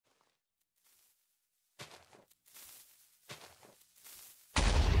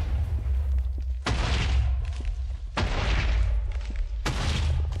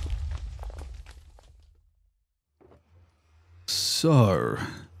So,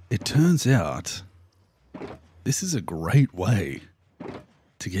 it turns out this is a great way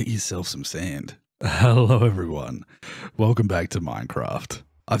to get yourself some sand. Hello everyone, welcome back to Minecraft.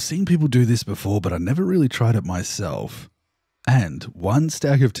 I've seen people do this before, but I never really tried it myself. And one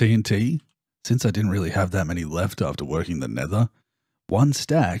stack of TNT, since I didn't really have that many left after working the nether, one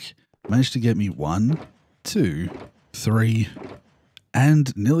stack managed to get me 1, 2, 3,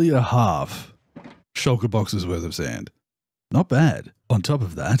 and nearly a half shulker boxes worth of sand. Not bad. On top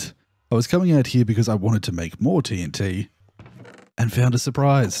of that, I was coming out here because I wanted to make more TNT and found a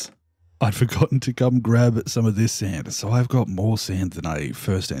surprise. I'd forgotten to come grab some of this sand, so I've got more sand than I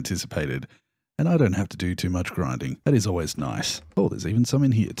first anticipated, and I don't have to do too much grinding. That is always nice. Oh, there's even some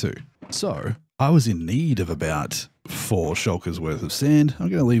in here too. So, I was in need of about 4 shulkers worth of sand. I'm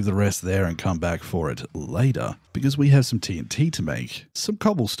going to leave the rest there and come back for it later, because we have some TNT to make, some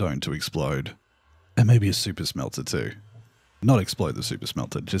cobblestone to explode, and maybe a super smelter too. Not explode the super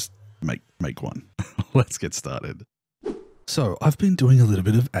smelter, just make one. Let's get started. So I've been doing a little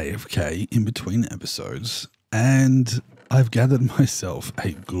bit of AFK in between episodes, and I've gathered myself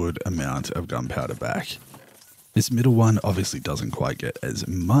a good amount of gunpowder back. This middle one obviously doesn't quite get as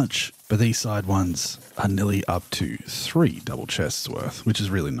much, but these side ones are nearly up to 3 double chests worth, which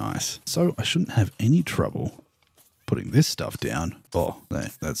is really nice. So I shouldn't have any trouble putting this stuff down. Oh,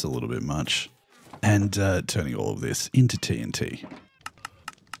 that's a little bit much. And turning all of this into TNT.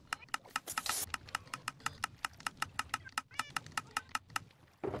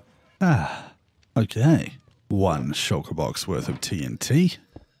 Okay. 1 shulker box worth of TNT.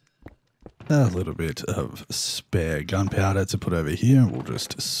 A little bit of spare gunpowder to put over here. We'll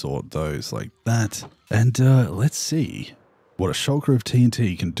just sort those like that. And let's see what a shulker of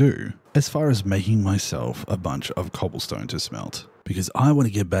TNT can do as far as making myself a bunch of cobblestone to smelt, because I want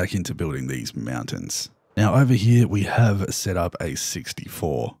to get back into building these mountains. Now over here we have set up a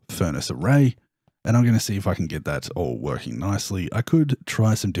 64 furnace array, and I'm going to see if I can get that all working nicely. I could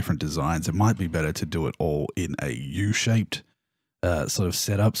try some different designs. It might be better to do it all in a U-shaped sort of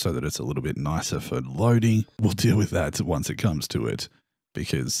setup so that it's a little bit nicer for loading. We'll deal with that once it comes to it,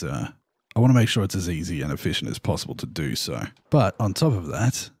 because I want to make sure it's as easy and efficient as possible to do so. But on top of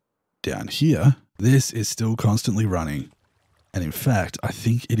that, down here, this is still constantly running. And in fact, I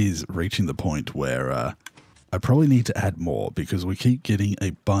think it is reaching the point where I probably need to add more, because we keep getting a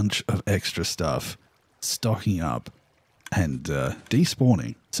bunch of extra stuff stocking up and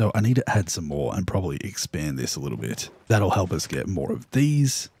despawning. So I need to add some more and probably expand this a little bit. That'll help us get more of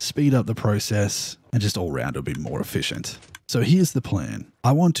these, speed up the process, and just all around it'll be more efficient. So here's the plan.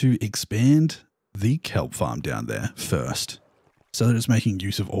 I want to expand the kelp farm down there first, so that it's making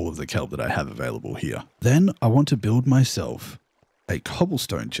use of all of the kelp that I have available here. Then I want to build myself a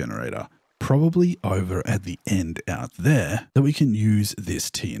cobblestone generator, probably over at the end out there, that we can use this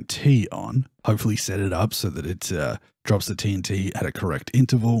TNT on. Hopefully set it up so that it drops the TNT at a correct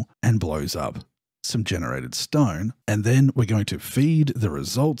interval and blows up some generated stone. And then we're going to feed the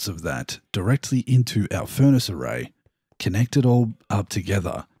results of that directly into our furnace array, connect it all up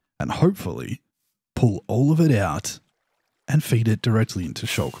together, and hopefully pull all of it out and feed it directly into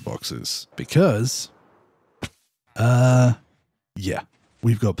shulker boxes, because, yeah,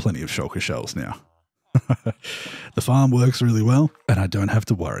 we've got plenty of shulker shells now. The farm works really well, and I don't have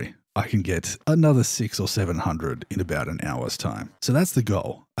to worry. I can get another 600 or 700 in about an hour's time. So that's the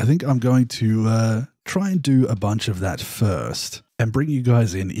goal. I think I'm going to try and do a bunch of that first and bring you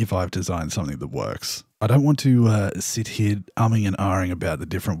guys in if I've designed something that works. I don't want to sit here umming and ahhing about the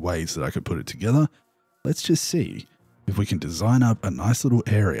different ways that I could put it together. Let's just see if we can design up a nice little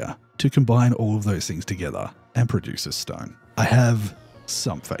area to combine all of those things together and produce a stone. I have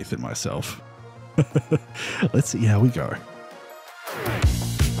some faith in myself. Let's see how we go.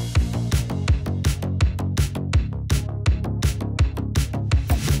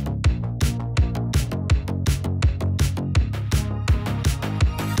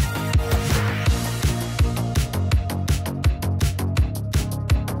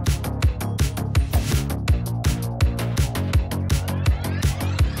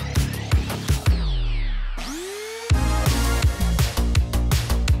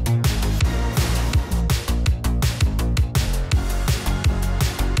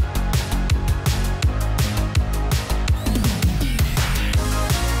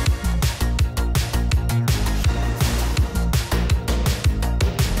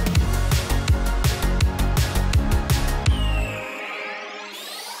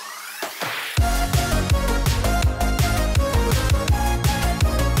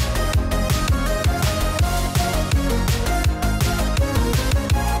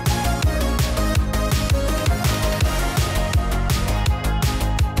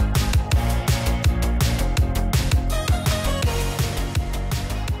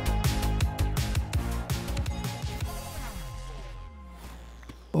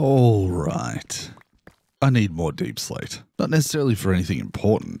 I need more deep slate. Not necessarily for anything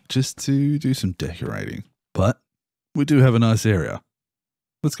important, just to do some decorating. But we do have a nice area.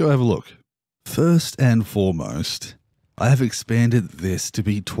 Let's go have a look. First and foremost, I have expanded this to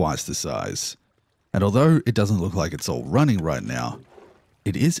be twice the size. And although it doesn't look like it's all running right now,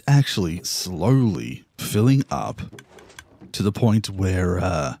 it is actually slowly filling up to the point where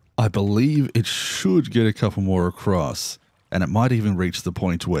I believe it should get a couple more across. And it might even reach the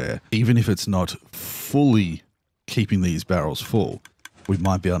point where, even if it's not fully keeping these barrels full, we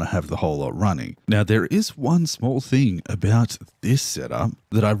might be able to have the whole lot running. Now, there is one small thing about this setup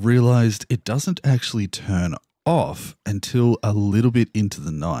that I've realized it doesn't actually turn off until a little bit into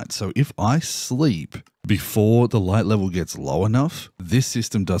the night. So if I sleep before the light level gets low enough, this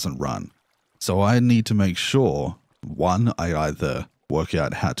system doesn't run. So I need to make sure, one, I either work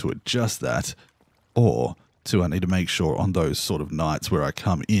out how to adjust that, or two, I need to make sure on those sort of nights where I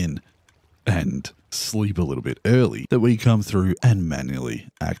come in and sleep a little bit early that we come through and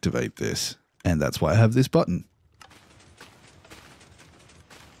manually activate this. And that's why I have this button.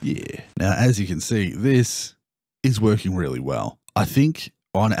 Yeah. Now, as you can see, this is working really well. I think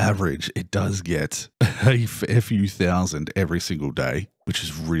on average, it does get a fair few thousand every single day, which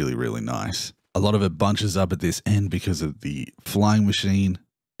is really, really nice. A lot of it bunches up at this end because of the flying machine.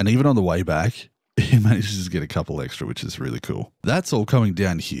 And even on the way back, it manages to get a couple extra, which is really cool. That's all coming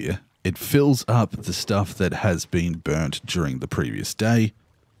down here. It fills up the stuff that has been burnt during the previous day.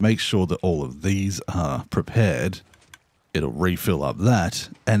 Make sure that all of these are prepared. It'll refill up that.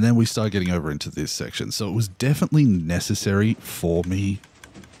 And then we start getting over into this section. So it was definitely necessary for me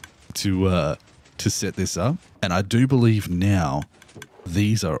to set this up. And I do believe now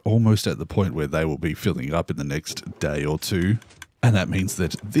these are almost at the point where they will be filling up in the next day or two. And that means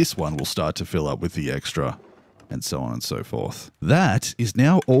that this one will start to fill up with the extra, and so on and so forth. That is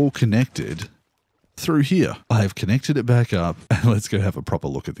now all connected through here. I have connected it back up, and let's go have a proper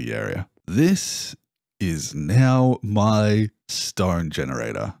look at the area. This is now my stone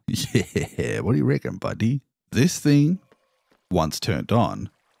generator. Yeah, what do you reckon, buddy? This thing, once turned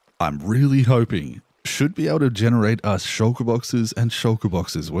on, I'm really hoping should be able to generate us shulker boxes and shulker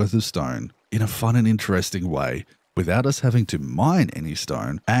boxes worth of stone in a fun and interesting way, without us having to mine any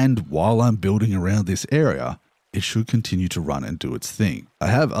stone. And while I'm building around this area, it should continue to run and do its thing. I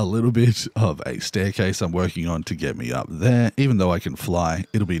have a little bit of a staircase I'm working on to get me up there. Even though I can fly,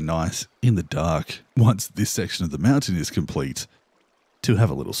 it'll be nice in the dark once this section of the mountain is complete to have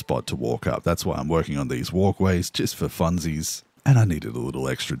a little spot to walk up. That's why I'm working on these walkways, just for funsies. And I needed a little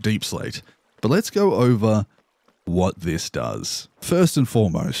extra deep slate. But let's go over what this does. First and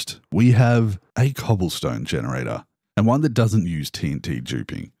foremost, we have a cobblestone generator, and one that doesn't use TNT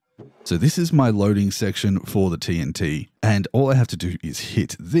duping. So this is my loading section for the TNT, and all I have to do is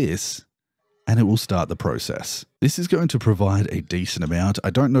hit this and it will start the process. This is going to provide a decent amount.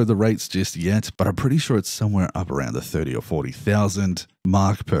 I don't know the rates just yet, but I'm pretty sure it's somewhere up around the 30 or 40,000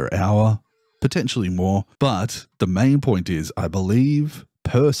 mark per hour, potentially more. But the main point is, I believe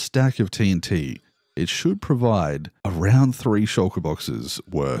per stack of TNT, it should provide around 3 shulker boxes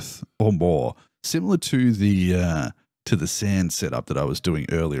worth or more, similar to the sand setup that I was doing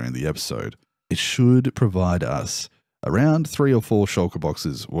earlier in the episode. It should provide us around 3 or 4 shulker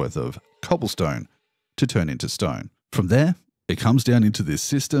boxes worth of cobblestone to turn into stone. From there, it comes down into this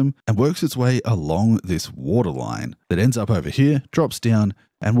system and works its way along this water line that ends up over here, drops down,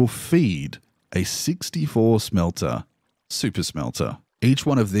 and will feed a 64 smelter super smelter. Each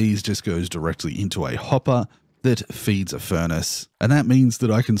one of these just goes directly into a hopper that feeds a furnace, and that means that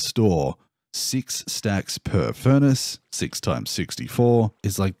I can store 6 stacks per furnace. 6 times 64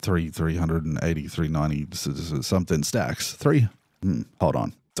 is like 380, 390 something stacks.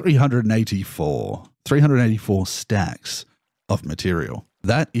 384 stacks of material.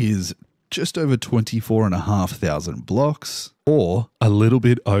 That is just over 24,500 blocks, or a little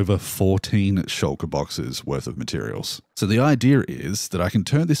bit over 14 shulker boxes worth of materials. So the idea is that I can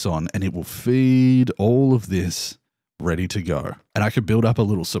turn this on and it will feed all of this ready to go. And I could build up a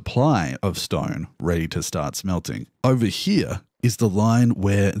little supply of stone ready to start smelting. Over here is the line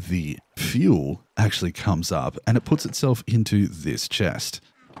where the fuel actually comes up and it puts itself into this chest.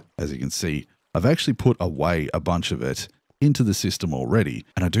 As you can see, I've actually put away a bunch of it into the system already.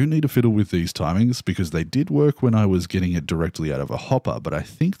 And I do need to fiddle with these timings because they did work when I was getting it directly out of a hopper, but I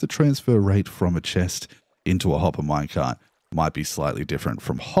think the transfer rate from a chest into a hopper minecart might be slightly different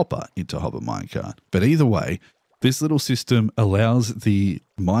from hopper into hopper minecart. But either way, this little system allows the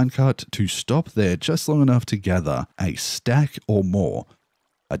minecart to stop there just long enough to gather a stack or more.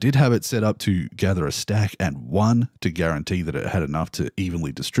 I did have it set up to gather a stack and 1 to guarantee that it had enough to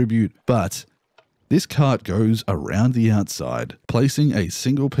evenly distribute, but This cart goes around the outside, placing a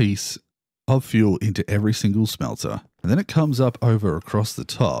single piece of fuel into every single smelter. And then it comes up over across the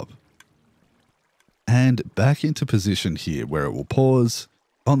top and back into position here where it will pause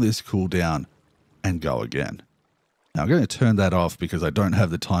on this cooldown and go again. Now I'm going to turn that off because I don't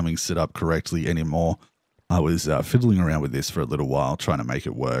have the timing set up correctly anymore. I was fiddling around with this for a little while trying to make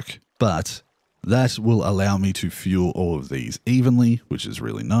it work, but that will allow me to fuel all of these evenly, which is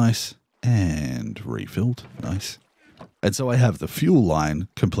really nice, and refilled. Nice. And so I have the fuel line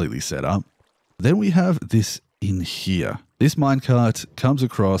completely set up. Then we have this in here. This minecart comes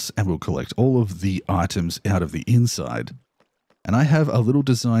across and will collect all of the items out of the inside. And I have a little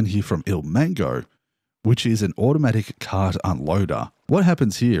design here from Il Mango, which is an automatic cart unloader. What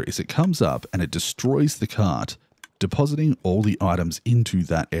happens here is it comes up and it destroys the cart, depositing all the items into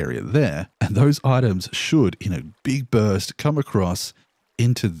that area there. And those items should, in a big burst, come across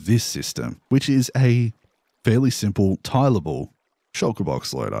into this system, which is a fairly simple, tileable shulker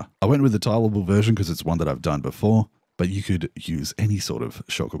box loader. I went with the tileable version because it's one that I've done before, but you could use any sort of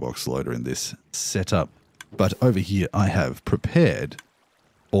shulker box loader in this setup. But over here, I have prepared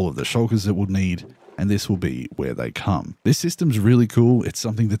all of the shulkers that we'll need, and this will be where they come. This system's really cool. It's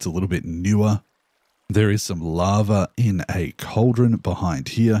something that's a little bit newer. There is some lava in a cauldron behind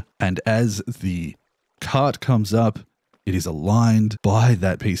here, and as the cart comes up, it is aligned by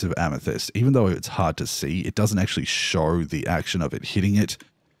that piece of amethyst. Even though it's hard to see, it doesn't actually show the action of it hitting it.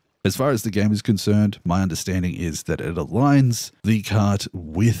 As far as the game is concerned, my understanding is that it aligns the cart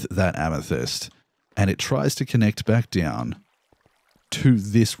with that amethyst, and it tries to connect back down to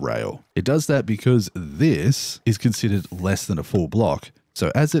this rail. It does that because this is considered less than a full block.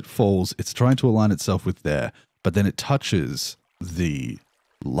 So as it falls, it's trying to align itself with there, but then it touches the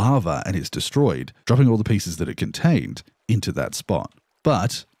lava and is destroyed, dropping all the pieces that it contained into that spot.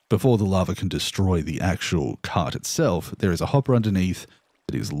 But before the lava can destroy the actual cart itself, there is a hopper underneath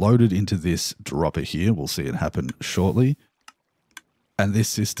that is loaded into this dropper here. We'll see it happen shortly. And this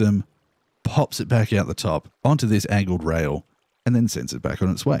system pops it back out the top onto this angled rail and then sends it back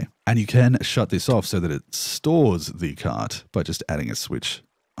on its way. And you can shut this off so that it stores the cart by just adding a switch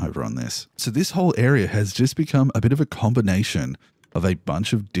over on this. So this whole area has just become a bit of a combination of a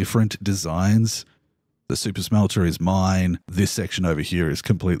bunch of different designs. The super smelter is mine. This section over here is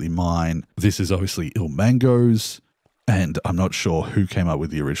completely mine. This is obviously Il Mango's. And I'm not sure who came up with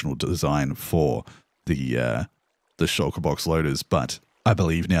the original design for the shulker box loaders, but I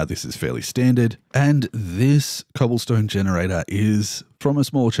believe now this is fairly standard. And this cobblestone generator is from a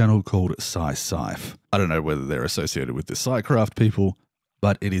small channel called Sci-Sci. I don't know whether they're associated with the Psycraft people,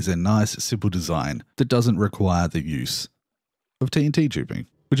 but it is a nice, simple design that doesn't require the use of TNT duping,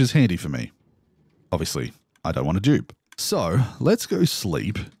 which is handy for me. Obviously, I don't want to dupe. So let's go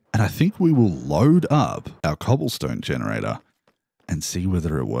sleep, and I think we will load up our cobblestone generator and see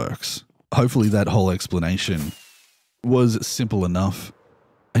whether it works. Hopefully that whole explanation was simple enough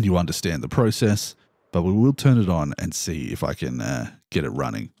and you understand the process, but we will turn it on and see if I can get it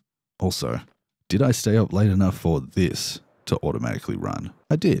running. Also, did I stay up late enough for this to automatically run?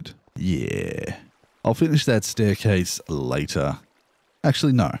 I did. Yeah. I'll finish that staircase later.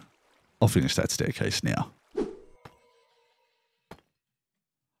 Actually, no. I'll finish that staircase now.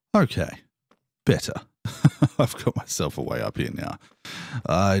 Okay. Better. I've got myself a way up here now.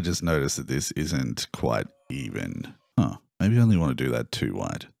 I just noticed that this isn't quite even. Huh. Maybe I only want to do that too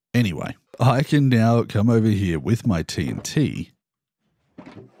wide. Anyway, I can now come over here with my TNT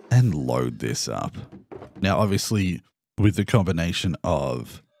and load this up. Now, obviously, with the combination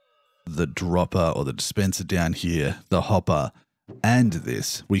of the dropper or the dispenser down here, the hopper, and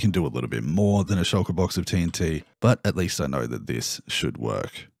this, we can do a little bit more than a shulker box of TNT, but at least I know that this should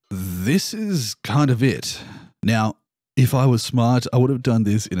work. This is kind of it. Now, if I was smart, I would have done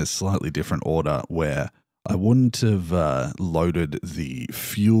this in a slightly different order where I wouldn't have loaded the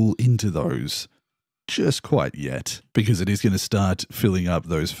fuel into those just quite yet, because it is going to start filling up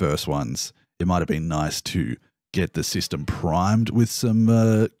those first ones. It might have been nice to get the system primed with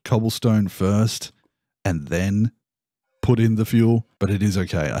some cobblestone first and then put in the fuel, but it is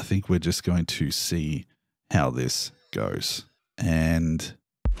okay. I think we're just going to see how this goes. And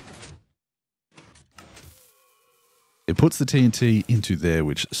it puts the TNT into there,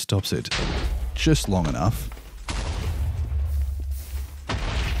 which stops it just long enough.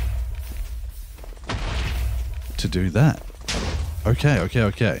 To do that.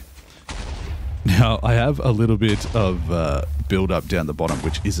 Okay. Now, I have a little bit of build up down the bottom,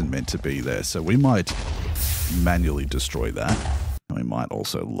 which isn't meant to be there. So we might manually destroy that. And we might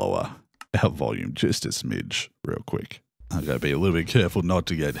also lower our volume just a smidge real quick. I've got to be a little bit careful not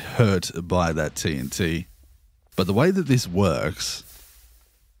to get hurt by that TNT. But the way that this works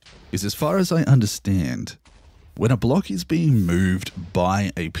is, as far as I understand, when a block is being moved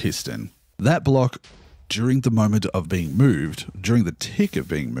by a piston, that block, during the moment of being moved, during the tick of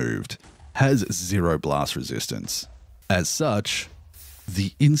being moved, has 0 blast resistance. As such,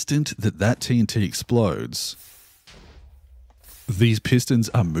 the instant that that TNT explodes, these pistons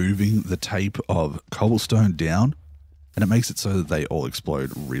are moving the tape of cobblestone down, and it makes it so that they all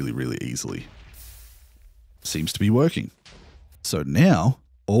explode really, really easily. Seems to be working. So now,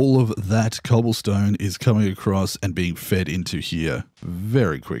 all of that cobblestone is coming across and being fed into here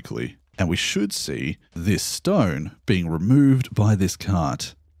very quickly. And we should see this stone being removed by this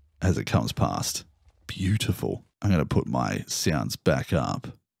cart as it comes past. Beautiful. I'm going to put my sounds back up.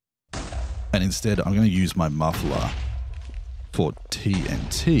 And instead, I'm going to use my muffler for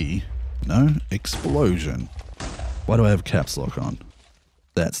TNT. No, explosion. Why do I have caps lock on?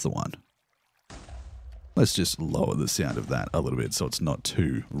 That's the one. Let's just lower the sound of that a little bit so it's not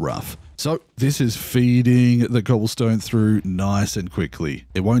too rough. So this is feeding the cobblestone through nice and quickly.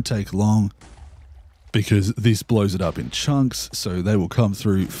 It won't take long because this blows it up in chunks, so they will come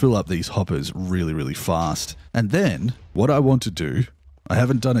through, fill up these hoppers really, really fast. And then what I want to do, I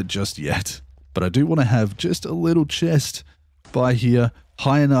haven't done it just yet, but I do want to have just a little chest by here,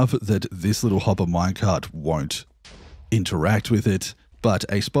 high enough that this little hopper minecart won't interact with it, but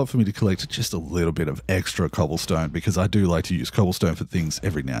a spot for me to collect just a little bit of extra cobblestone, because I do like to use cobblestone for things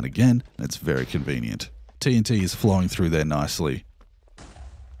every now and again, and it's very convenient. TNT is flowing through there nicely.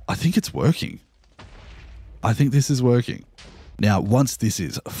 I think it's working. I think this is working. Now, once this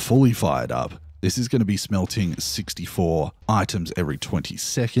is fully fired up, this is going to be smelting 64 items every 20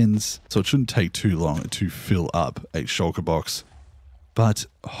 seconds, so it shouldn't take too long to fill up a shulker box. But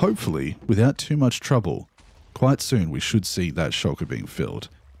hopefully, without too much trouble, quite soon we should see that shulker being filled.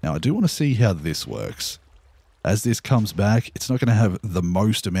 Now, I do want to see how this works. As this comes back, it's not going to have the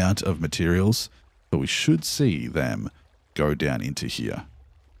most amount of materials, but we should see them go down into here.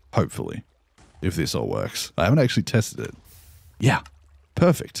 Hopefully, if this all works. I haven't actually tested it. Yeah,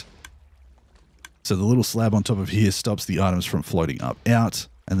 perfect. So the little slab on top of here stops the items from floating up out,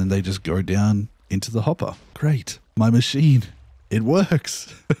 and then they just go down into the hopper. Great. My machine. It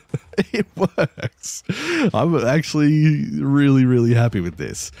works. It works. I'm actually really, really happy with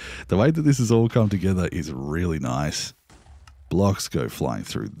this. The way that this has all come together is really nice. Blocks go flying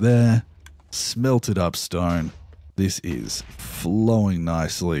through there. Smelted up stone. This is flowing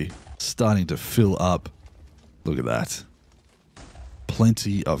nicely. Starting to fill up. Look at that.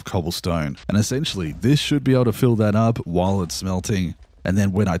 Plenty of cobblestone. And essentially, this should be able to fill that up while it's smelting. And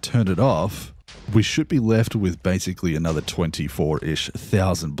then when I turn it off, we should be left with basically another 24-ish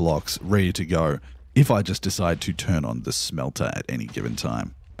thousand blocks ready to go if I just decide to turn on the smelter at any given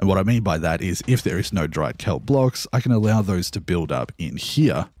time. And what I mean by that is, if there is no dried kelp blocks, I can allow those to build up in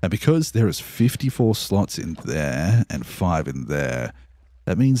here. And because there is 54 slots in there and 5 in there,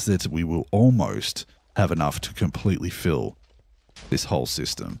 that means that we will almost have enough to completely fill this whole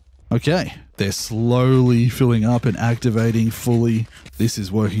system. Okay, they're slowly filling up and activating fully. This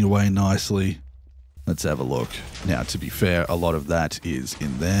is working away nicely. Let's have a look. Now, to be fair, a lot of that is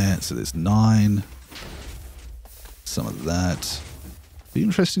in there. So there's 9. Some of that. Be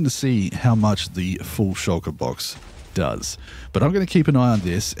interesting to see how much the full shulker box does. But I'm going to keep an eye on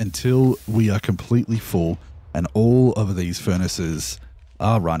this until we are completely full and all of these furnaces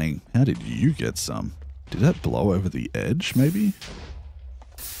are running. How did you get some? Did that blow over the edge, maybe?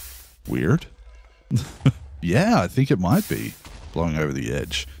 Weird. Yeah, I think it might be blowing over the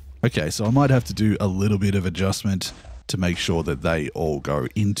edge. Okay, so I might have to do a little bit of adjustment to make sure that they all go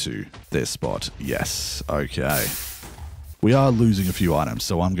into their spot. Yes, okay. We are losing a few items,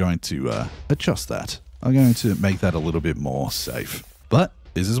 so I'm going to adjust that. I'm going to make that a little bit more safe. But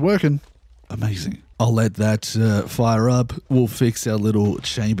this is working. Amazing. I'll let that fire up. We'll fix our little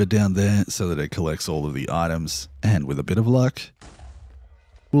chamber down there so that it collects all of the items. And with a bit of luck,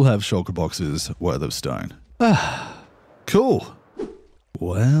 we'll have shulker boxes worth of stone. Ah, cool.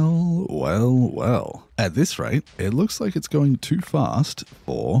 Well, well, well. At this rate, it looks like it's going too fast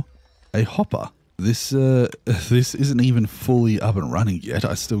for a hopper. This isn't even fully up and running yet.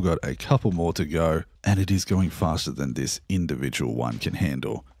 I still got a couple more to go, and it is going faster than this individual one can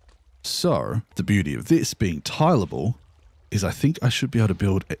handle. So, the beauty of this being tileable is I think I should be able to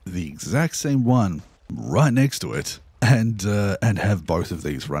build the exact same one right next to it and have both of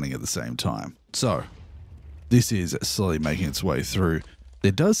these running at the same time. So, this is slowly making its way through.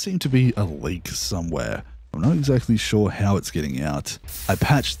 There does seem to be a leak somewhere. I'm I'm not exactly sure how it's getting out. I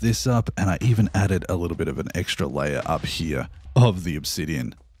patched this up and I even added a little bit of an extra layer up here of the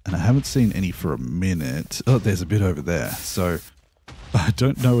obsidian. And I haven't seen any for a minute. Oh, there's a bit over there. So I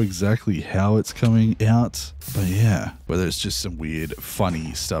don't know exactly how it's coming out. But yeah, whether it's just some weird,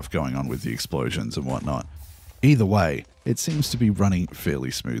 funny stuff going on with the explosions and whatnot. Either way, it seems to be running fairly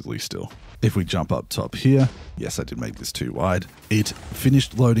smoothly still. If we jump up top here, yes, I did make this too wide. It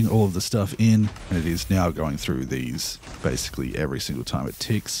finished loading all of the stuff in, and it is now going through these basically every single time it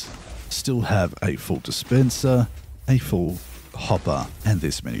ticks. Still have a full dispenser, a full hopper, and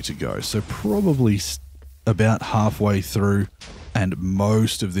this many to go. So probably about halfway through, and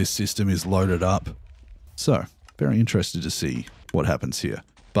most of this system is loaded up. So very interested to see what happens here.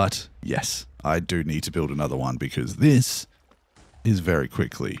 But yes, I do need to build another one because this is very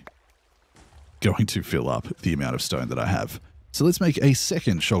quickly going to fill up the amount of stone that I have. So let's make a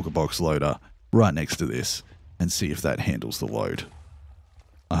second shulker box loader right next to this and see if that handles the load.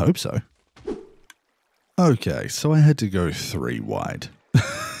 I hope so. Okay, so I had to go 3 wide.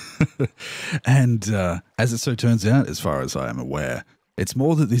 And as it so turns out, as far as I am aware, it's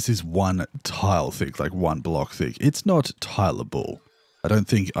more that this is 1 tile thick, like 1 block thick. It's not tileable. I don't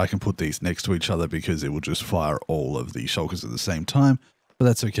think I can put these next to each other because it will just fire all of the shulkers at the same time, but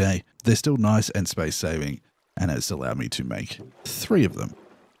that's okay. They're still nice and space saving, and it's allowed me to make 3 of them.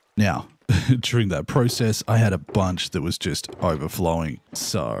 Now, during that process, I had a bunch that was just overflowing,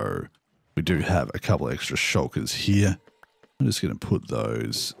 so we do have a couple extra shulkers here. I'm just going to put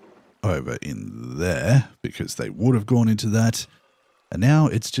those over in there because they would have gone into that, and now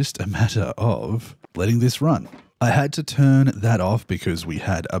it's just a matter of letting this run. I had to turn that off because we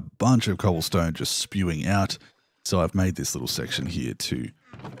had a bunch of cobblestone just spewing out. So I've made this little section here to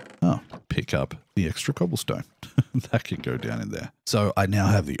pick up the extra cobblestone. That can go down in there. So I now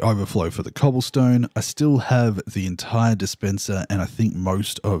have the overflow for the cobblestone. I still have the entire dispenser and I think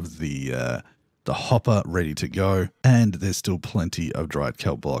most of the hopper ready to go. And there's still plenty of dried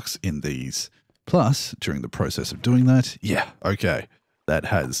kelp blocks in these. Plus, during the process of doing that, yeah, okay, that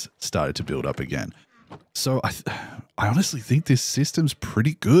has started to build up again. So I honestly think this system's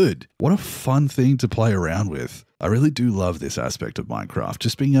pretty good. What a fun thing to play around with. I really do love this aspect of Minecraft,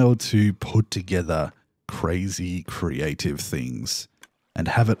 just being able to put together crazy creative things and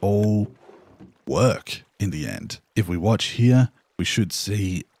have it all work in the end. If we watch here, we should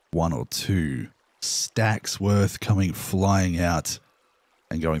see 1 or 2 stacks worth coming flying out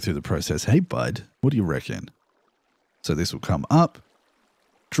and going through the process. Hey bud, what do you reckon? So this will come up,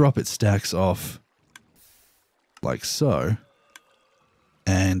 drop its stacks off, like so,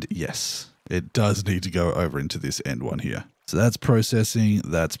 and yes, it does need to go over into this end one here. So that's processing,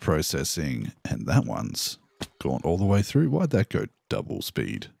 and that one's gone all the way through. Why'd that go double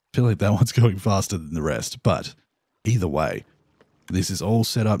speed? I feel like that one's going faster than the rest, but either way, this is all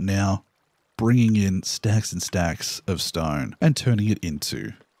set up now, bringing in stacks and stacks of stone and turning it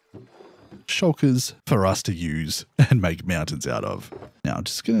into shulkers for us to use and make mountains out of. Now I'm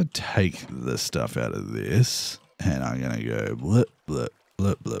just going to take the stuff out of this. And I'm going to go blip, blip,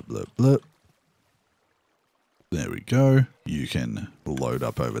 blip, blip, blip, blip. There we go. You can load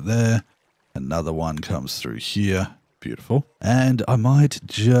up over there. Another one comes through here. Beautiful. And I might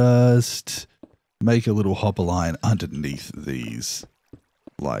just make a little hopper line underneath these,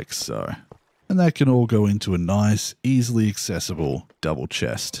 like so. And that can all go into a nice, easily accessible double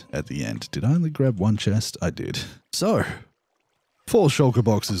chest at the end. Did I only grab 1 chest? I did. So, 4 shulker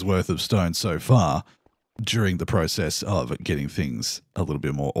boxes worth of stone so far, during the process of getting things a little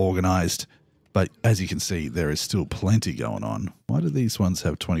bit more organized. But as you can see, there is still plenty going on. Why do these ones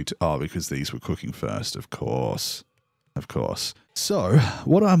have 22? Oh, because these were cooking first, of course. Of course. So,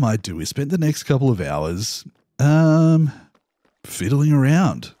 what I might do is spend the next couple of hours, fiddling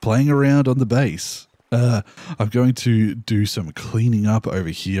around, playing around on the base. I'm going to do some cleaning up over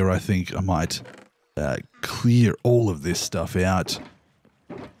here. I think I might clear all of this stuff out.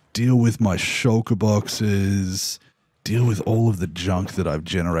 Deal with my shulker boxes, deal with all of the junk that I've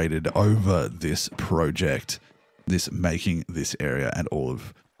generated over this project, this making this area and all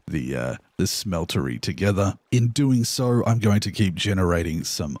of the smeltery together. In doing so, I'm going to keep generating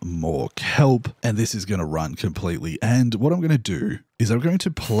some more kelp, and this is going to run completely. And what I'm going to do is I'm going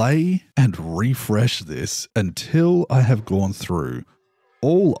to play and refresh this until I have gone through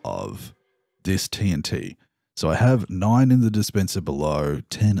all of this TNT. So I have 9 in the dispenser below,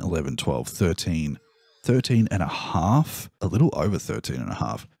 10, 11, 12, 13, 13 and a half, a little over 13 and a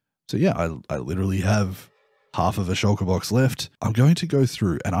half. So yeah, I literally have half of a shulker box left. I'm going to go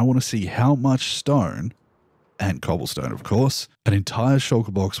through and I want to see how much stone and cobblestone, of course, an entire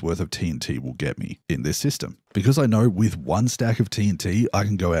shulker box worth of TNT will get me in this system. Because I know with one stack of TNT, I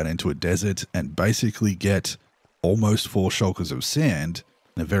can go out into a desert and basically get almost 4 shulkers of sand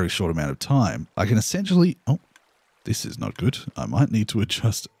in a very short amount of time. I can essentially... Oh, this is not good. I might need to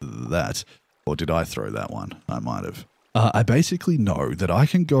adjust that. Or did I throw that one? I might have. I basically know that I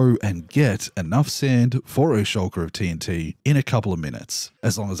can go and get enough sand for a shulker of TNT in a couple of minutes.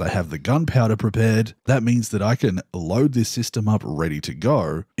 As long as I have the gunpowder prepared, that means that I can load this system up ready to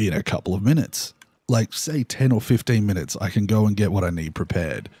go in a couple of minutes. Like say 10 or 15 minutes, I can go and get what I need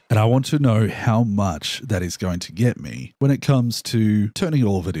prepared. And I want to know how much that is going to get me when it comes to turning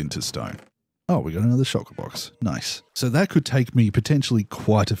all of it into stone. Oh, we got another shulker box. Nice. So that could take me potentially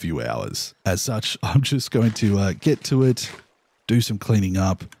quite a few hours. As such, I'm just going to get to it, do some cleaning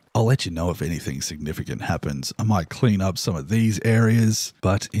up. I'll let you know if anything significant happens. I might clean up some of these areas,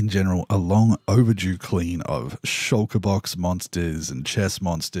 but in general, a long overdue clean of shulker box monsters and chest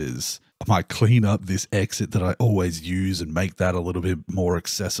monsters. I might clean up this exit that I always use and make that a little bit more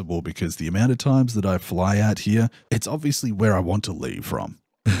accessible, because the amount of times that I fly out here, it's obviously where I want to leave from.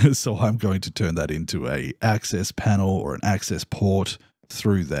 So I'm going to turn that into a access panel or an access port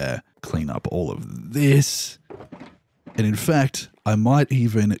through there, clean up all of this. And in fact, I might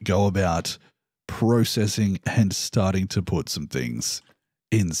even go about processing and starting to put some things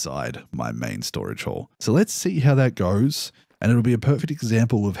inside my main storage hall. So let's see how that goes. And it'll be a perfect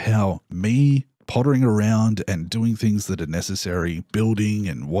example of how me pottering around and doing things that are necessary, building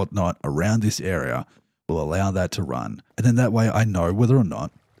and whatnot around this area, will allow that to run. And then that way I know whether or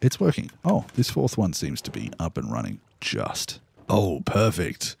not it's working. Oh, this 4th one seems to be up and running just. Oh,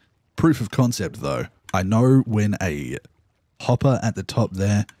 perfect. Proof of concept though. I know when a hopper at the top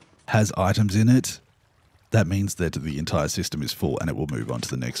there has items in it, that means that the entire system is full and it will move on to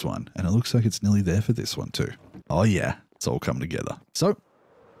the next one. And it looks like it's nearly there for this one too. Oh yeah, it's all coming together. So,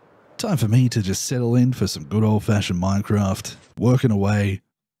 time for me to just settle in for some good old-fashioned Minecraft, working away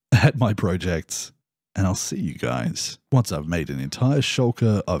at my projects. And I'll see you guys once I've made an entire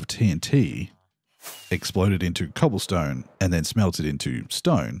shulker of TNT, exploded into cobblestone, and then smelted into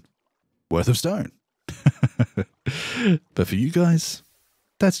stone worth of stone. But for you guys,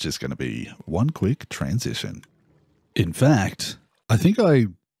 that's just going to be one quick transition. In fact, I think I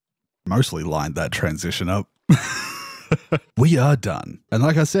mostly lined that transition up. We are done. And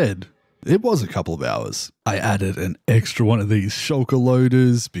like I said, it was a couple of hours. I added an extra one of these shulker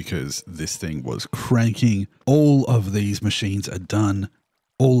loaders because this thing was cranking. All of these machines are done.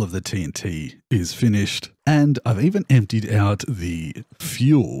 All of the TNT is finished. And I've even emptied out the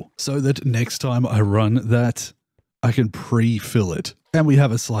fuel so that next time I run that, I can pre-fill it. And we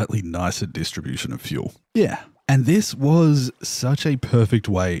have a slightly nicer distribution of fuel. Yeah. And this was such a perfect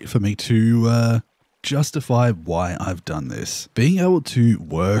way for me to justify why I've done this. Being able to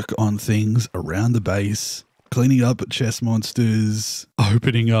work on things around the base, cleaning up chest monsters,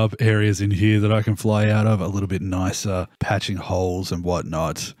 opening up areas in here that I can fly out of a little bit nicer, patching holes and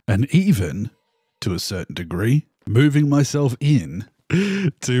whatnot, and even, to a certain degree, moving myself in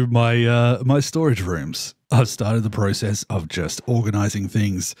to my storage rooms. I've started the process of just organizing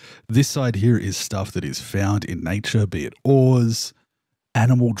things. This side here is stuff that is found in nature, be it ores,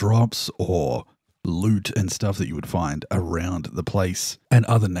 animal drops, or loot and stuff that you would find around the place and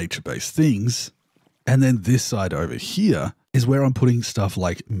other nature-based things. And then this side over here is where I'm putting stuff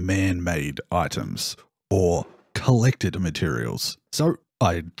like man-made items or collected materials. So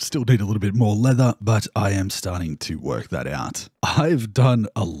I still need a little bit more leather, but I am starting to work that out. I've done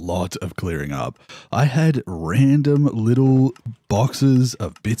a lot of clearing up. I had random little boxes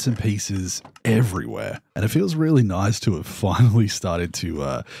of bits and pieces everywhere, and it feels really nice to have finally started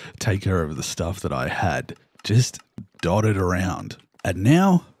to take care of the stuff that I had just dotted around. And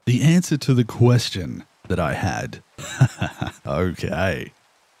now the answer to the question that I had. Okay,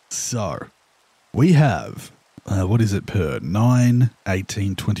 so we have what is it per 9,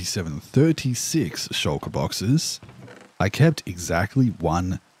 18, 27, 36 shulker boxes. I kept exactly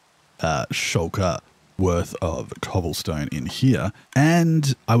one shulker worth of cobblestone in here.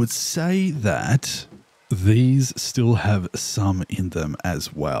 And I would say that these still have some in them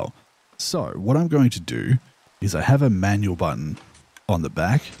as well. So what I'm going to do is I have a manual button on the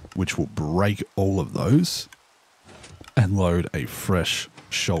back, which will break all of those and load a fresh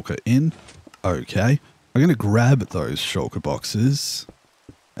shulker in. Okay. I'm going to grab those shulker boxes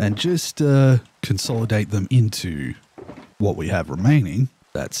and just consolidate them into what we have remaining.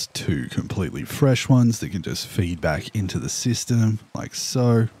 That's 2 completely fresh ones that can just feed back into the system like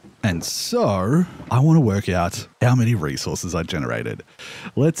so. And so I want to work out how many resources I generated.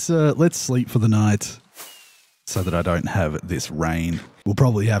 Let's sleep for the night. so that I don't have this rain. We'll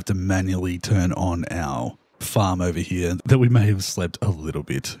probably have to manually turn on our farm over here that we may have slept a little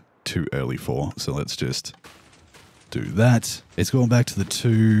bit too early for. So let's just do that. It's going back to the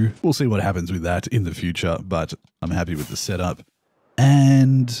 2. We'll see what happens with that in the future, but I'm happy with the setup.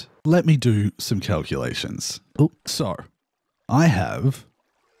 And let me do some calculations. Oh, so I have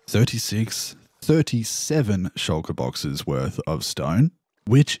 37 shulker boxes worth of stone,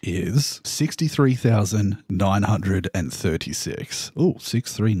 which is 63,936. Oh,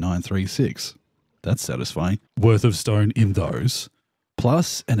 63936. That's satisfying. Worth of stone in those,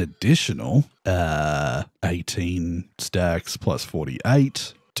 plus an additional 18 stacks plus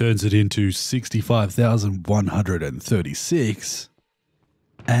 48 turns it into 65,136.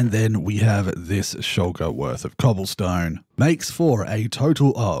 And then we have this shulker worth of cobblestone, makes for a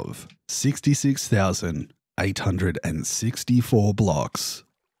total of 66,864 blocks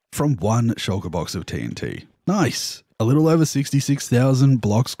from one shulker box of TNT. Nice. A little over 66,000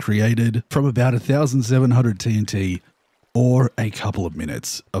 blocks created from about 1,700 TNT, or a couple of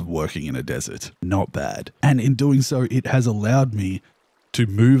minutes of working in a desert. Not bad. And in doing so, it has allowed me to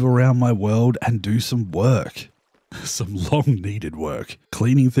move around my world and do some work. Some long needed work,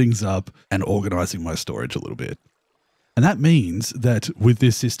 cleaning things up and organizing my storage a little bit. And that means that with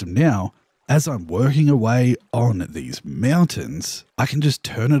this system now, as I'm working away on these mountains, I can just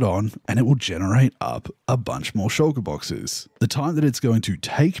turn it on and it will generate up a bunch more shulker boxes. The time that it's going to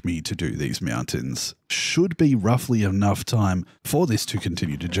take me to do these mountains should be roughly enough time for this to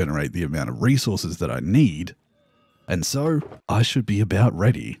continue to generate the amount of resources that I need. And so I should be about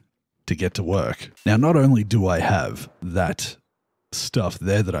ready to get to work. Now, not only do I have that stuff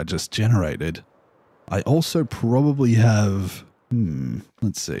there that I just generated, I also probably have,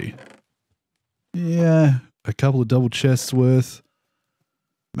 let's see. Yeah, a couple of double chests worth.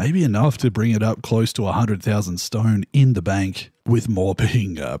 Maybe enough to bring it up close to 100,000 stone in the bank, with more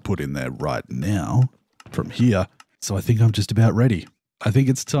being put in there right now from here. So I think I'm just about ready. I think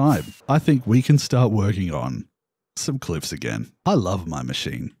it's time. I think we can start working on some cliffs again. I love my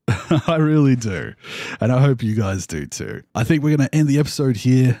machine. I really do. And I hope you guys do too. I think we're going to end the episode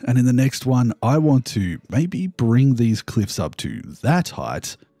here. And in the next one, I want to maybe bring these cliffs up to that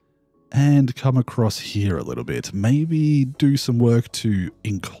height and come across here a little bit. Maybe do some work to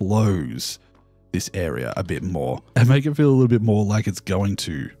enclose this area a bit more and make it feel a little bit more like it's going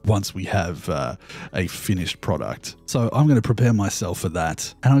to once we have a finished product. So I'm going to prepare myself for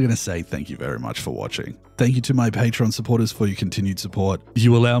that. And I'm going to say thank you very much for watching. Thank you to my Patreon supporters for your continued support.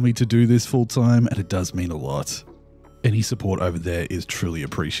 You allow me to do this full time and it does mean a lot. Any support over there is truly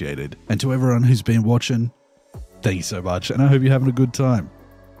appreciated. And to everyone who's been watching, thank you so much. And I hope you're having a good time.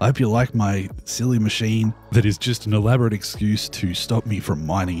 I hope you like my silly machine that is just an elaborate excuse to stop me from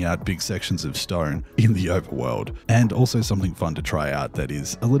mining out big sections of stone in the overworld, and also something fun to try out that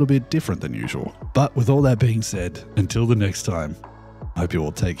is a little bit different than usual. But with all that being said, until the next time, I hope you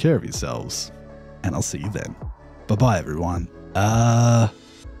all take care of yourselves, and I'll see you then. Bye-bye, everyone.